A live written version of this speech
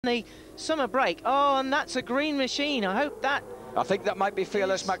the summer break. Oh, and that's a green machine. I hope that... I think that might be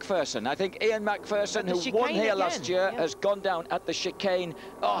Fearless MacPherson. I think Iain MacPherson, who won here last year, has gone down at the chicane.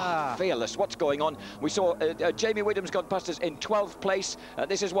 Oh, Fearless, what's going on? We saw Jamie Whittam's gone past us in 12th place.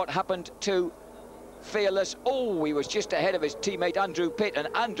 This is what happened to Fearless. Oh, he was just ahead of his teammate Andrew Pitt. And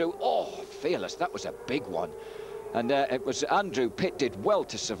Andrew, oh, Fearless, that was a big one. And it was Andrew Pitt did well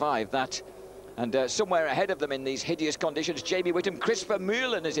to survive that. And somewhere ahead of them in these hideous conditions, Jamie Whittam. Chris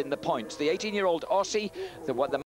Vermeulen is in the points. The 18-year-old Aussie, the